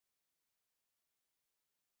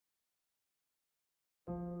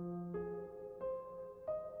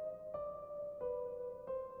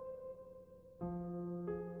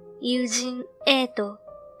友人 A と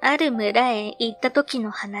ある村へ行った時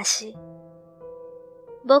の話。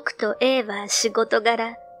僕と A は仕事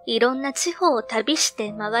柄、いろんな地方を旅し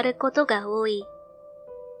て回ることが多い。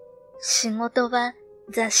仕事は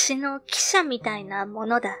雑誌の記者みたいなも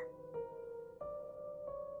のだ。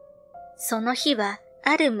その日は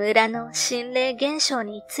ある村の心霊現象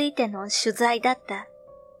についての取材だった。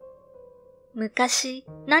昔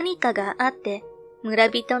何かがあって村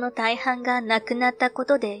人の大半が亡くなったこ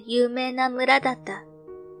とで有名な村だった。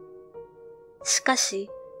しかし、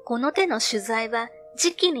この手の取材は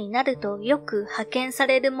時期になるとよく派遣さ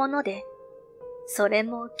れるもので、それ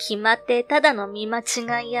も決まってただの見間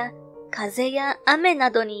違いや風や雨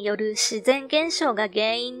などによる自然現象が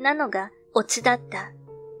原因なのがオチだった。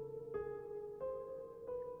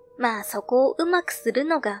まあそこをうまくする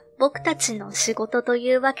のが僕たちの仕事と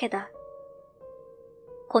いうわけだ。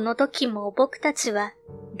この時も僕たちは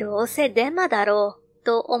どうせデマだろう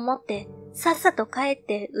と思ってさっさと帰っ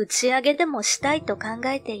て打ち上げでもしたいと考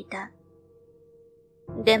えていた。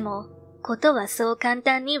でもことはそう簡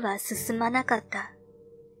単には進まなかった。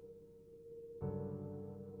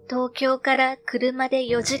東京から車で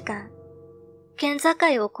4時間、県境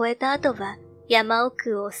を越えた後は山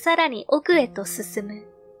奥をさらに奥へと進む。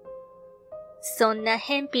そんな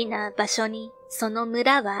偏僻な場所にその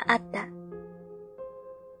村はあった。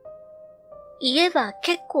家は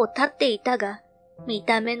結構建っていたが、見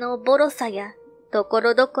た目のボロさやとこ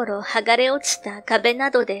ろどころ剥がれ落ちた壁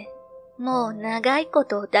などで、もう長いこ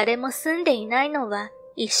と誰も住んでいないのは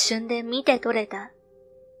一瞬で見て取れた。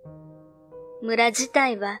村自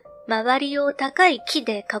体は周りを高い木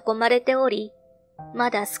で囲まれており、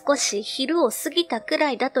まだ少し昼を過ぎたく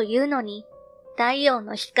らいだというのに、太陽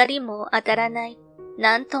の光も当たらない、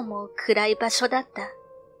なんとも暗い場所だった。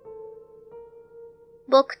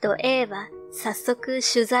僕と A は早速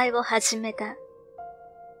取材を始めた。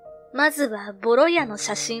まずはボロ屋の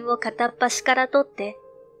写真を片っ端から撮って、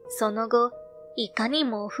その後、いかに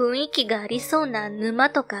も雰囲気がありそうな沼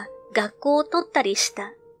とか学校を撮ったりし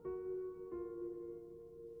た。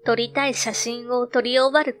撮りたい写真を撮り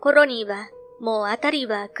終わる頃には、もうあたり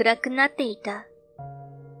は暗くなっていた。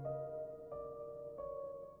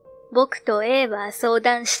僕と A は相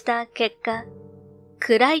談した結果、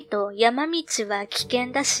暗いと山道は危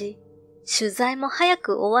険だし、取材も早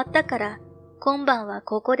く終わったから今晩は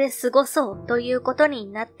ここで過ごそうということに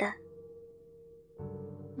なった。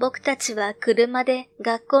僕たちは車で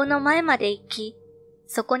学校の前まで行き、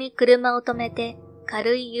そこに車を止めて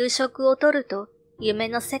軽い夕食をとると夢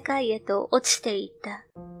の世界へと落ちていった。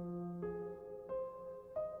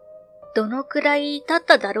どのくらい経っ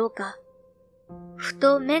ただろうか。ふ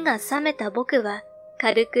と目が覚めた僕は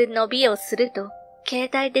軽く伸びをすると携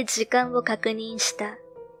帯で時間を確認した。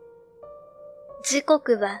時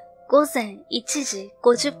刻は午前1時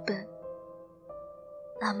50分。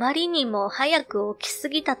あまりにも早く起きす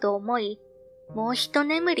ぎたと思い、もう一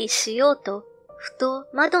眠りしようと、ふと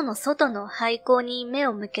窓の外の廃校に目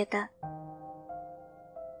を向けた。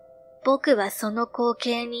僕はその光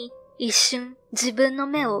景に一瞬自分の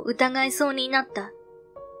目を疑いそうになった。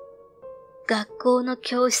学校の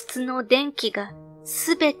教室の電気が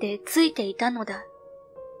すべてついていたのだ。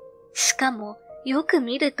しかもよく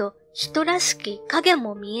見ると人らしき影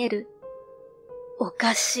も見える。お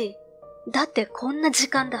かしい。だってこんな時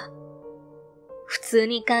間だ。普通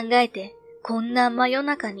に考えてこんな真夜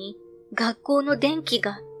中に学校の電気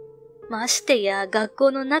が、ましてや学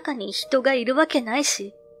校の中に人がいるわけない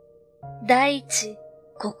し。第一、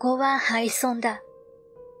ここは廃村だ。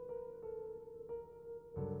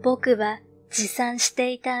僕は持参し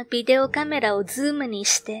ていたビデオカメラをズームに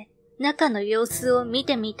して中の様子を見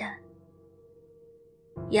てみた。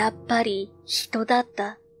やっぱり人だっ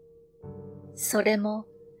た。それも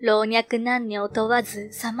老若男女問わ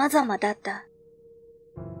ず様々だった。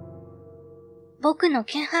僕の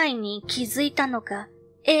気配に気づいたのか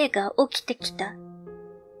A が起きてきた。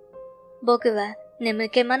僕は眠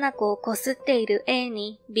気まなこをこすっている A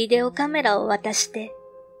にビデオカメラを渡して、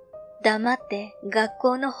黙って学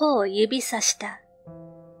校の方を指さした。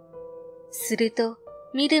すると、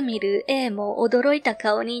みるみる A も驚いた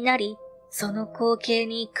顔になり、その光景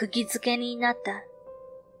に釘付けになった。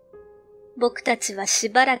僕たちはし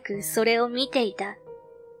ばらくそれを見ていた。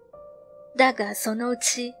だがそのう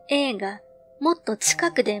ち A がもっと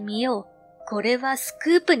近くで見よう、これはス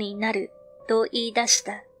クープになる、と言い出し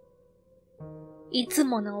た。いつ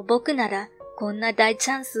もの僕ならこんな大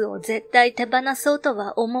チャンスを絶対手放そうと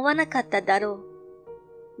は思わなかっただろ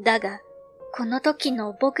う。だが、この時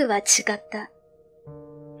の僕は違った。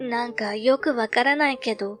なんかよくわからない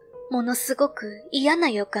けど、ものすごく嫌な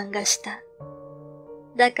予感がした。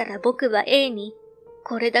だから僕は A に、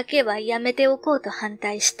これだけはやめておこうと反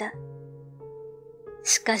対した。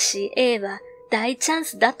しかし A は大チャン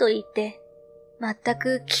スだと言って、全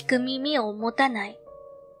く聞く耳を持たない。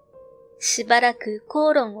しばらく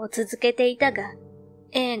口論を続けていたが、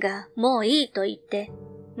A がもういいと言って、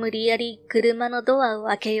無理やり車のドアを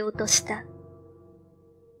開けようとした。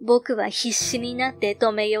僕は必死になって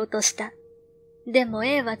止めようとした。でも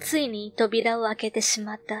A はついに扉を開けてし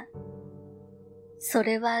まった。そ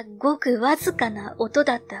れはごくわずかな音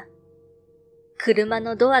だった。車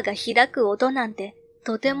のドアが開く音なんて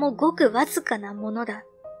とてもごくわずかなものだ。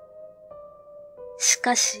し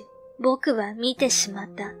かし僕は見てしまっ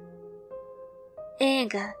た。A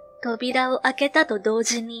が扉を開けたと同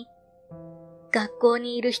時に、学校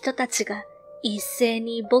にいる人たちが一斉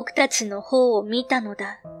に僕たちの方を見たの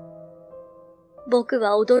だ。僕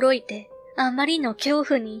は驚いてあまりの恐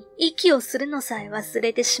怖に息をするのさえ忘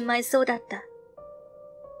れてしまいそうだった。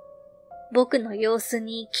僕の様子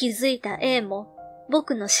に気づいた A も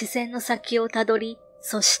僕の視線の先をたどり、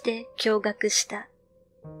そして驚愕した。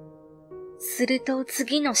すると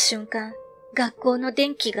次の瞬間、学校の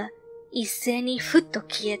電気が一斉にふっと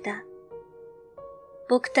消えた。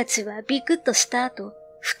僕たちはビクッとした後、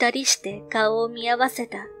二人して顔を見合わせ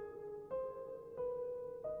た。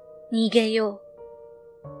逃げよ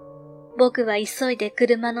う。僕は急いで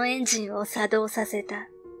車のエンジンを作動させた。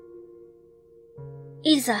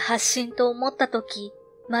いざ発進と思ったとき、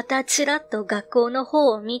またちらっと学校の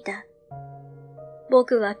方を見た。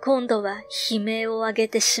僕は今度は悲鳴を上げ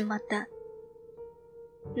てしまった。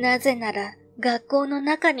なぜなら学校の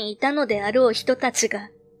中にいたのであろう人たち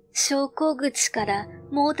が、昇降口から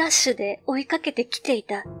猛ダッシュで追いかけてきてい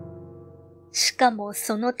た。しかも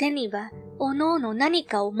その手にはおのおの何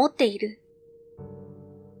かを持っている。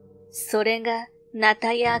それがナ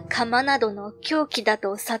タや鎌などの凶器だ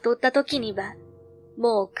と悟った時には、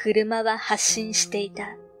もう車は発進してい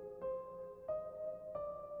た。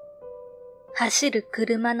走る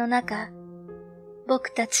車の中、僕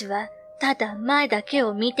たちはただ前だけ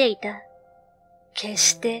を見ていた。決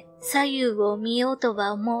して左右を見ようと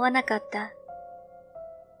は思わなかった。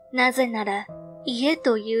なぜなら、家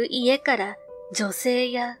という家から女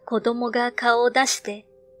性や子供が顔を出して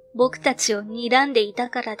僕たちを睨んでいた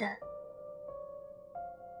からだ。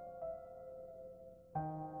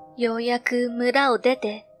ようやく村を出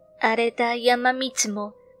て荒れた山道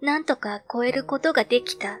もなんとか越えることがで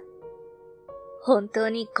きた。本当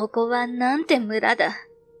にここはなんて村だ。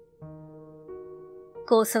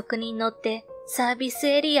高速に乗ってサービス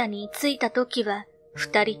エリアに着いた時は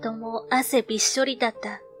二人とも汗びっしょりだっ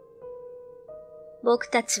た。僕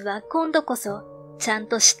たちは今度こそちゃん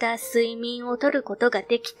とした睡眠をとることが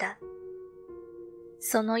できた。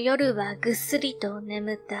その夜はぐっすりと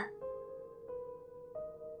眠った。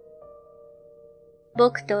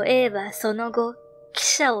僕と A はその後、記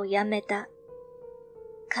者を辞めた。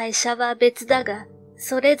会社は別だが、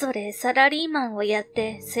それぞれサラリーマンをやっ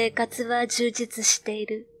て生活は充実してい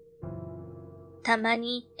る。たま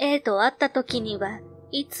に A と会った時には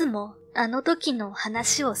いつもあの時の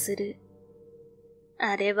話をする。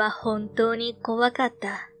あれは本当に怖かっ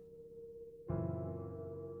た。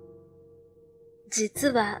実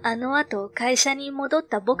はあの後会社に戻っ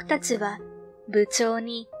た僕たちは部長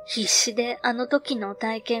に必死であの時の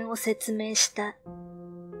体験を説明した。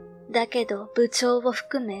だけど部長を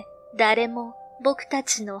含め誰も僕た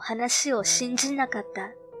ちの話を信じなかった。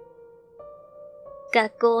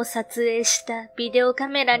学校を撮影したビデオカ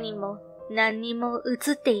メラにも何にも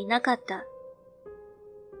映っていなかった。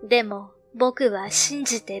でも僕は信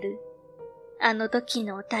じてる。あの時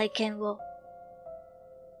の体験を。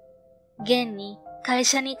現に会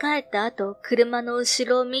社に帰った後車の後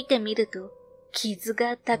ろを見てみると傷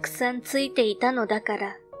がたくさんついていたのだか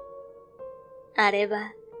ら。あれ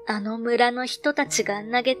はあの村の人たちが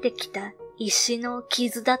投げてきた石の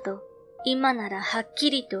傷だと今ならはっき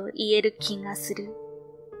りと言える気がする。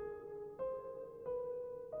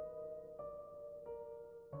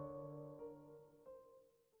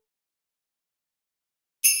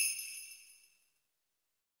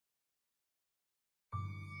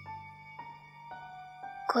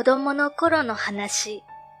子供の頃の話。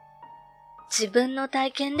自分の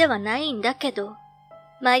体験ではないんだけど、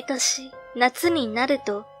毎年夏になる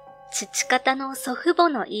と父方の祖父母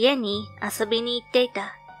の家に遊びに行ってい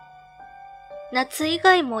た。夏以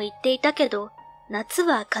外も行っていたけど、夏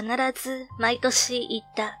は必ず毎年行っ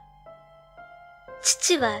た。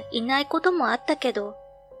父はいないこともあったけど、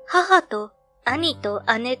母と兄と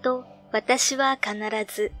姉と私は必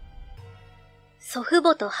ず。祖父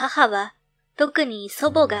母と母は特に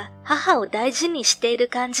祖母が母を大事にしている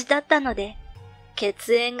感じだったので、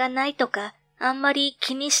血縁がないとかあんまり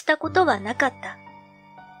気にしたことはなかった。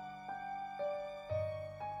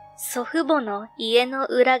祖父母の家の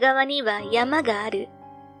裏側には山がある。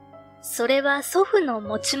それは祖父の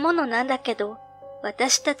持ち物なんだけど、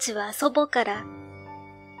私たちは祖母から、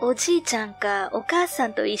おじいちゃんかお母さ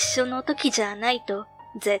んと一緒の時じゃないと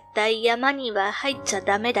絶対山には入っちゃ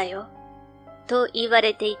ダメだよ、と言わ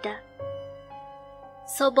れていた。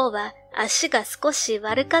祖母は足が少し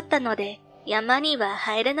悪かったので山には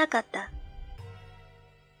入れなかった。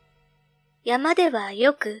山では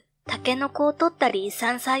よくタケノコを取ったり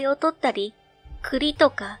山菜を取ったり、栗と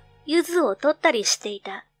か柚子を取ったりしてい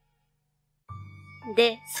た。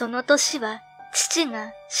で、その年は父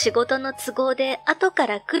が仕事の都合で後か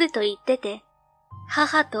ら来ると言ってて、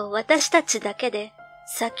母と私たちだけで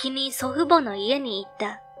先に祖父母の家に行っ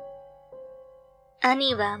た。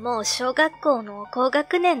兄はもう小学校の高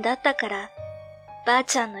学年だったから、ばあ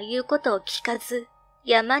ちゃんの言うことを聞かず、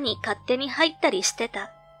山に勝手に入ったりして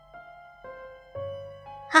た。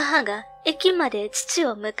母が駅まで父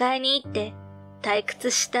を迎えに行って、退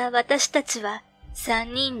屈した私たちは3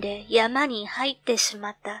人で山に入ってし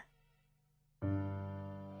まった。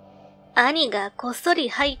兄がこっそり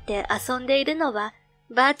入って遊んでいるのは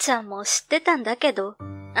ばあちゃんも知ってたんだけど、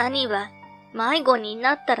兄は迷子に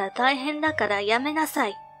なったら大変だからやめなさ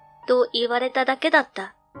いと言われただけだっ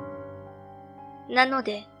た。なの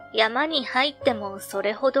で山に入ってもそ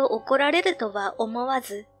れほど怒られるとは思わ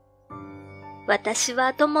ず、私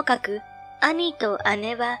はともかく兄と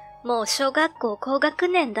姉はもう小学校高学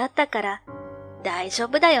年だったから大丈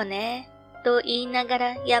夫だよねと言いなが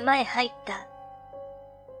ら山へ入った。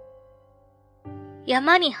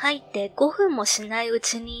山に入って5分もしないう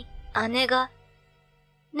ちに姉が、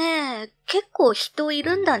ねえ、結構人い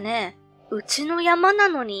るんだね。うちの山な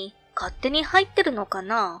のに勝手に入ってるのか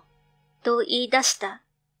なと言い出した。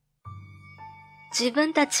自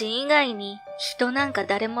分たち以外に人なんか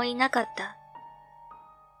誰もいなかった。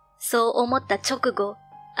そう思った直後、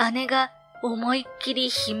姉が思いっきり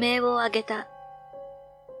悲鳴を上げた。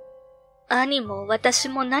兄も私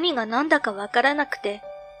も何が何だかわからなくて、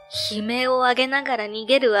悲鳴を上げながら逃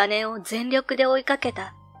げる姉を全力で追いかけ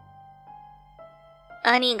た。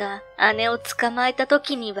兄が姉を捕まえた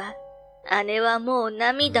時には、姉はもう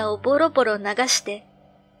涙をボロボロ流して、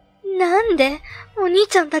なんでお兄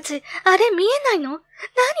ちゃんたち、あれ見えないの？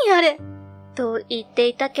何あれと言って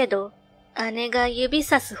いたけど、姉が指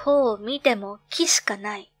さす方を見ても木しか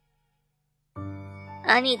ない。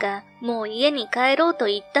兄がもう家に帰ろうと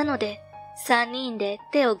言ったので、3人で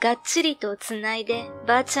手をがっちりとつないで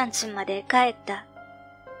ばあちゃん家まで帰った。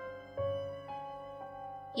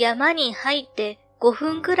山に入って5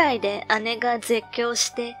分くらいで姉が絶叫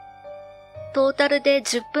して、トータルで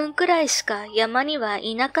10分くらいしか山には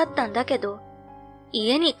いなかったんだけど、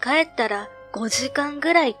家に帰ったら5時間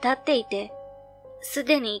ぐらい経っていて、す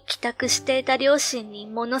でに帰宅していた両親に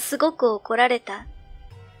ものすごく怒られた。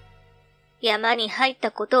山に入っ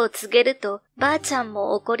たことを告げるとばあちゃん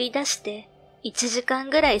も怒り出して1時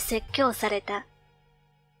間ぐらい説教された。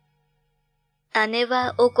姉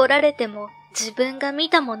は怒られても自分が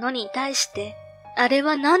見たものに対してあれ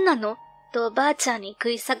は何なのとばあちゃんに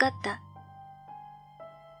食い下がった。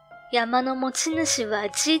山の持ち主は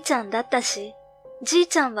じいちゃんだったし、じい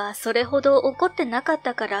ちゃんはそれほど怒ってなかっ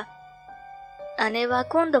たから、姉は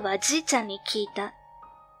今度はじいちゃんに聞いた。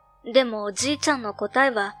でもじいちゃんの答え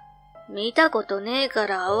は、見たことねえか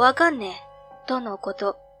らわかんねえ、とのこ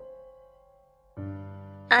と。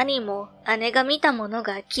兄も姉が見たもの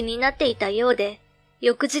が気になっていたようで、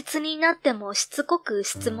翌日になってもしつこく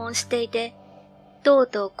質問していて、とう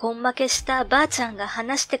とう根負けしたばあちゃんが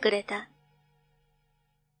話してくれた。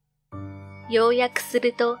要約す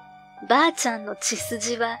ると、ばあちゃんの血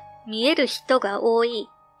筋は見える人が多い、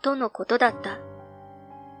とのことだった。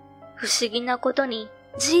不思議なことに、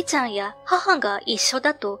じいちゃんや母が一緒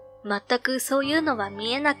だと全くそういうのは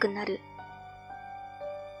見えなくなる。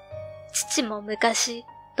父も昔、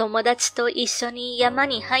友達と一緒に山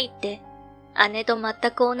に入って、姉と全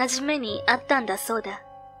く同じ目にあったんだそうだ。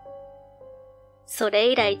それ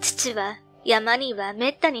以来父は山にはめ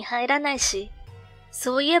ったに入らないし、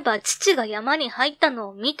そういえば父が山に入ったの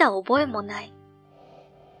を見た覚えもない。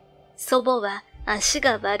祖母は足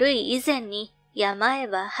が悪い以前に山へ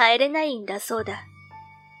は入れないんだそうだ。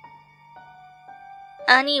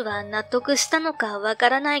兄は納得したのかわか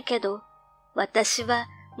らないけど、私は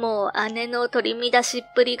もう姉の取り乱し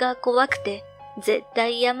っぷりが怖くて、絶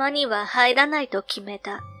対山には入らないと決め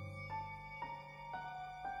た。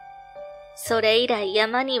それ以来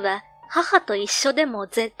山には母と一緒でも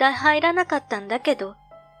絶対入らなかったんだけど、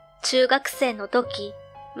中学生の時、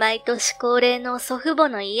毎年恒例の祖父母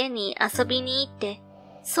の家に遊びに行って、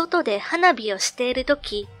外で花火をしている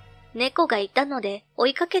時、猫がいたので追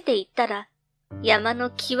いかけて行ったら、山の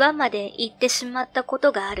際まで行ってしまったこ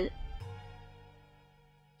とがある。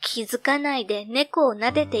気づかないで猫を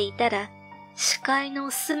撫でていたら、視界の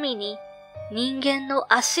隅に人間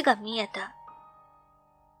の足が見えた。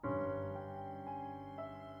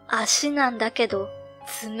足なんだけど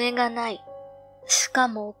爪がない。しか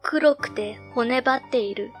も黒くて骨張って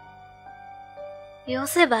いる。よ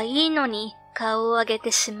せばいいのに顔を上げ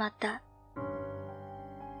てしまった。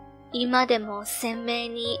今でも鮮明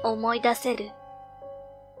に思い出せる。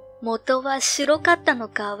元は白かったの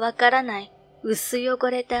かわからない薄汚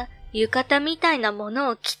れた浴衣みたいなもの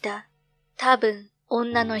を着た、多分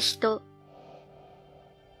女の人。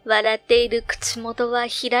笑っている口元は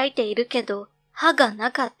開いているけど歯が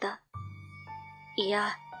なかった。い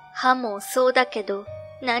や、歯もそうだけど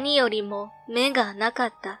何よりも目がなか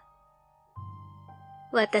った。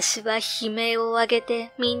私は悲鳴を上げ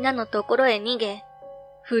てみんなのところへ逃げ、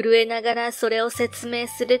震えながらそれを説明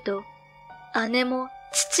すると、姉も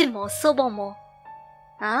父も祖母も、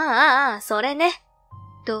ああ、それね、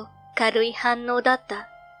と軽い反応だった。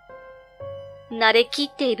慣れき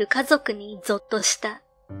っている家族にゾッとした。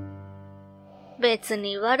別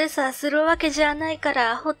に悪さするわけじゃないか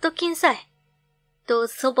らほっときんさい、と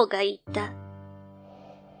祖母が言った。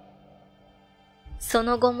そ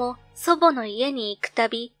の後も祖母の家に行くた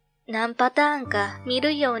び何パターンか見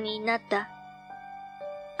るようになった。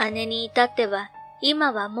姉に至っては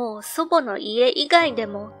今はもう祖母の家以外で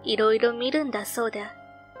もいろいろ見るんだそうだ。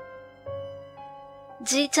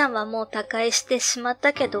じいちゃんはもう他界してしまっ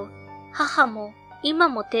たけど、母も今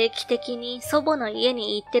も定期的に祖母の家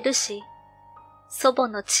に行ってるし、祖母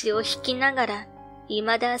の血を引きながら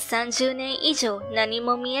未だ30年以上何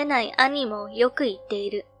も見えない兄もよく言ってい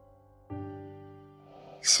る。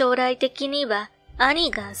将来的には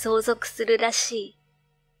兄が相続するらしい。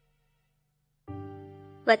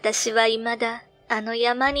私は未だあの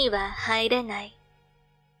山には入れない。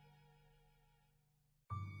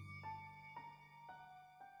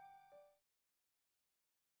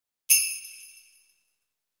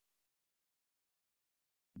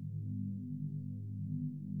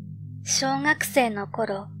小学生の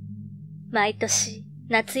頃、毎年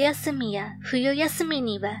夏休みや冬休み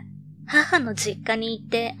には母の実家に行っ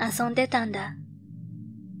て遊んでたんだ。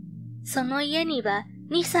その家には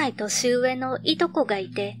2歳年上のいとこがい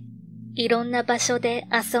て、いろんな場所で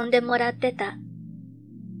遊んでもらってた。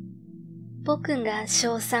僕が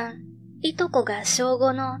小3、いとこが小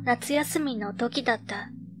5の夏休みの時だった。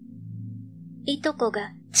いとこ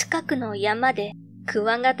が近くの山でク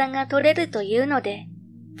ワガタが取れるというので、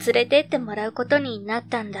連れてってもらうことになっ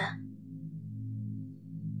たんだ。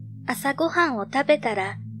朝ごはんを食べた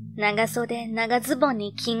ら、長袖長ズボン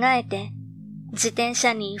に着替えて、自転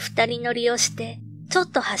車に2人乗りをして、ちょっ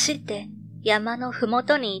と走って山のふも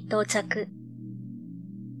とに到着。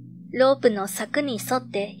ロープの柵に沿っ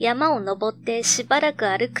て山を登ってしばらく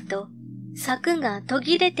歩くと、柵が途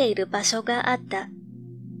切れている場所があった。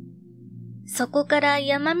そこから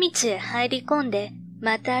山道へ入り込んで、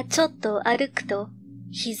またちょっと歩くと、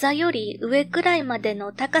膝より上くらいまで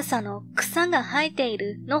の高さの草が生えてい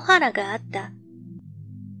る野原があった。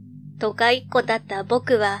都会っ子だった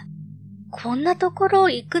僕は、こんなところ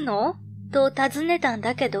行くの？と尋ねたん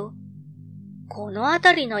だけど、この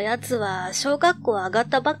辺りのやつは小学校上がっ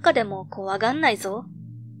たばっかでも怖がんないぞ、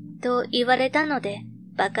と言われたので、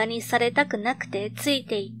馬鹿にされたくなくてつい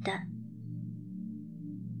ていった。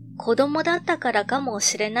子供だったからかも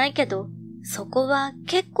しれないけど、そこは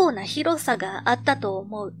結構な広さがあったと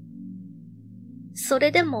思う。そ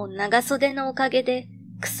れでも長袖のおかげで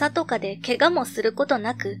草とかで怪我もすること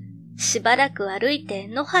なく、しばらく歩いて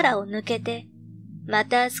野原を抜けて、ま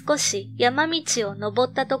た少し山道を登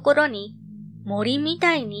ったところに森み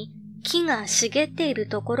たいに木が茂っている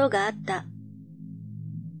ところがあった。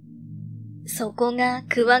そこが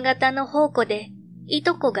クワガタの宝庫で、い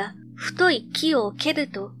とこが太い木を蹴る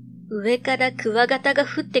と上からクワガタが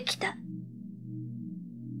降ってきた。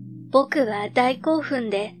僕は大興奮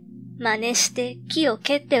で、真似して木を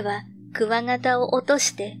蹴ってはクワガタを落と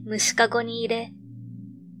して虫かごに入れ、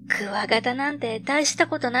クワガタなんて大した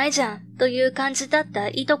ことないじゃんという感じだった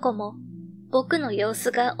いとこも、僕の様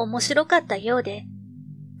子が面白かったようで、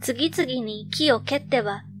次々に木を蹴って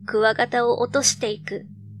はクワガタを落としていく。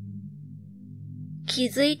気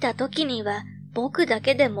づいた時には僕だ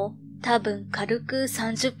けでも多分軽く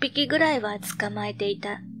30匹ぐらいは捕まえてい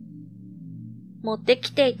た。持って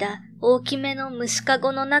きていた大きめの虫か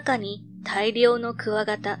ごの中に大量のクワ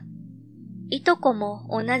ガタ。いとこも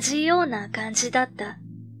同じような感じだった。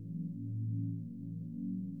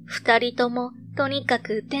二人ともとにか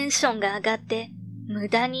くテンションが上がって、無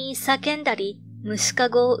駄に叫んだり、虫か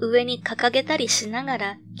ごを上に掲げたりしなが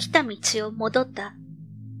ら来た道を戻った。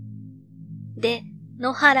で、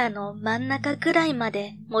野原の真ん中くらいま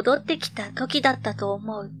で戻ってきた時だったと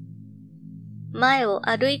思う。前を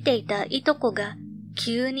歩いていたいとこが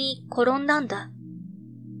急に転んだんだ。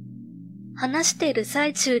話している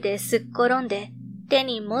最中ですっ転んで手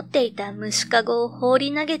に持っていた虫かごを放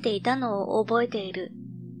り投げていたのを覚えている。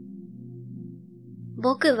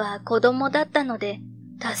僕は子供だったので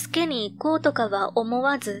助けに行こうとかは思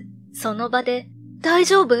わず、その場で大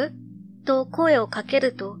丈夫？と声をかけ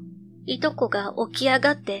ると、いとこが起き上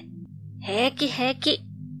がって平気平気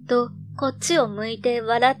とこっちを向いて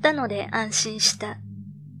笑ったので安心した。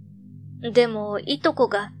でもいとこ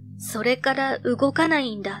がそれから動かな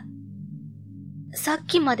いんだ。さっ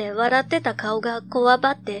きまで笑ってた顔がこわ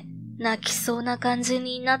ばって泣きそうな感じ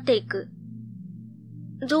になっていく。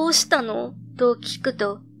どうしたの？と聞く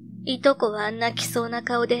と、いとこは泣きそうな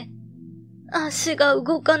顔で、足が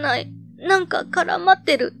動かない。なんか絡まっ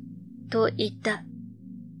てる。と言った。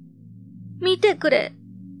見てくれ。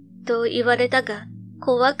と言われたが、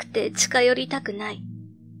怖くて近寄りたくない。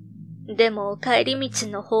でも帰り道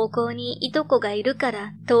の方向にいとこがいるか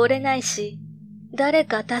ら通れないし、誰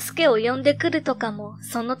か助けを呼んでくるとかも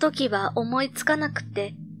その時は思いつかなく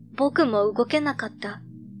て、僕も動けなかった。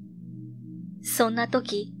そんな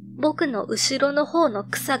時、僕の後ろの方の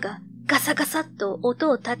草がガサガサっと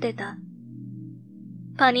音を立てた。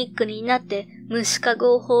パニックになって虫か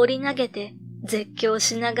ごを放り投げて絶叫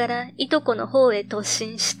しながらいとこの方へ突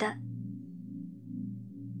進した。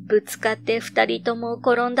ぶつかって二人とも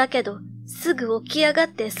転んだけど、すぐ起き上がっ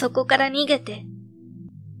てそこから逃げて。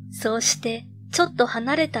そうしてちょっと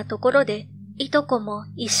離れたところでいとこも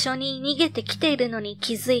一緒に逃げてきているのに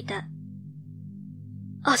気づいた。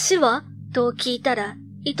足は？と聞いたら、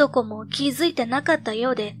いとこも気づいてなかった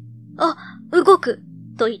ようで、動く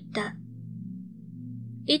と言った。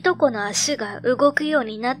いとこの足が動くよう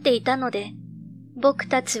になっていたので、僕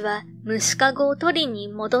たちは虫かごを取りに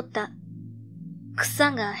戻った。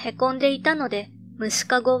草がへこんでいたので、虫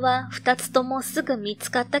かごは二つともすぐ見つ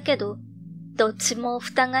かったけど、どっちも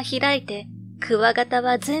蓋が開いて、クワガタ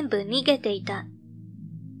は全部逃げていた。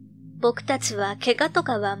僕たちは怪我と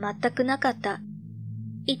かは全くなかった。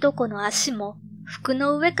いとこの足も服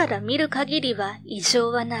の上から見る限りは異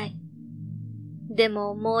常はない。で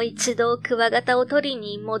ももう一度クワガタを取り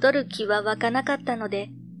に戻る気は湧かなかったの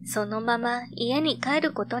で、そのまま家に帰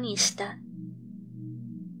ることにした。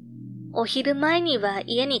お昼前には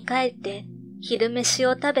家に帰って昼飯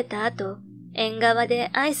を食べた後、縁側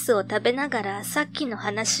でアイスを食べながらさっきの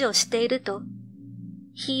話をしていると、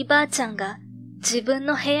ひいばあちゃんが自分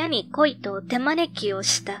の部屋に来いと手招きを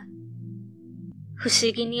した。不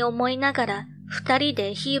思議に思いながら二人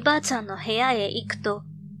でひいばあちゃんの部屋へ行くと、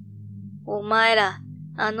お前ら、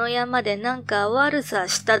あの山でなんか悪さ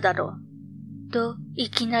しただろ、とい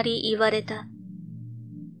きなり言われた。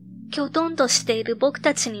きょとんとしている僕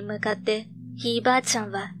たちに向かってひいばあちゃ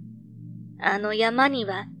んは、あの山に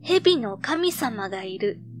は蛇の神様がい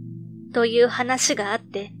る、という話があっ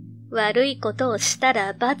て、悪いことをした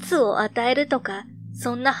ら罰を与えるとか、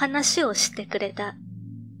そんな話をしてくれた。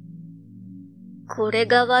これ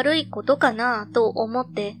が悪いことかなと思っ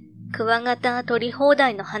て、クワガタ取り放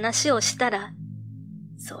題の話をしたら、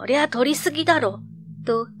そりゃ取りすぎだろ、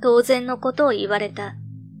と当然のことを言われた。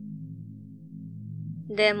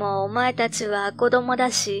でもお前たちは子供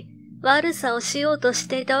だし、悪さをしようとし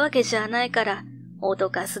ていたわけじゃないから、脅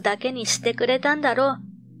かすだけにしてくれたんだろ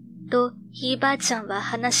う、とひいばあちゃんは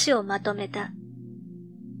話をまとめた。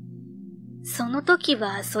その時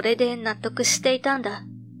はそれで納得していたんだ。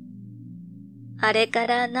あれか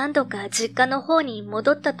ら何度か実家の方に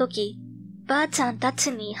戻った時、ばあちゃんた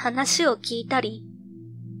ちに話を聞いたり、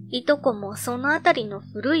いとこもそのあたりの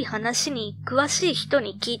古い話に詳しい人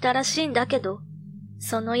に聞いたらしいんだけど、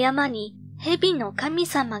その山に蛇の神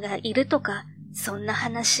様がいるとか、そんな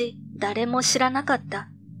話誰も知らなかった。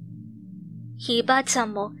ひいばあちゃ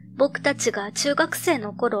んも僕たちが中学生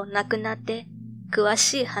の頃亡くなって、詳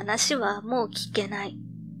しい話はもう聞けない。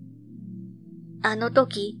あの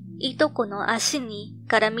時、いとこの足に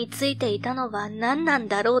絡みついていたのは何なん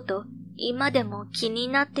だろうと今でも気に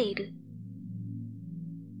なっている。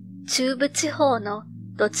中部地方の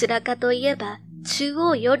どちらかといえば中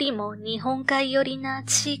央よりも日本海寄りな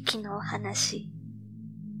地域の話。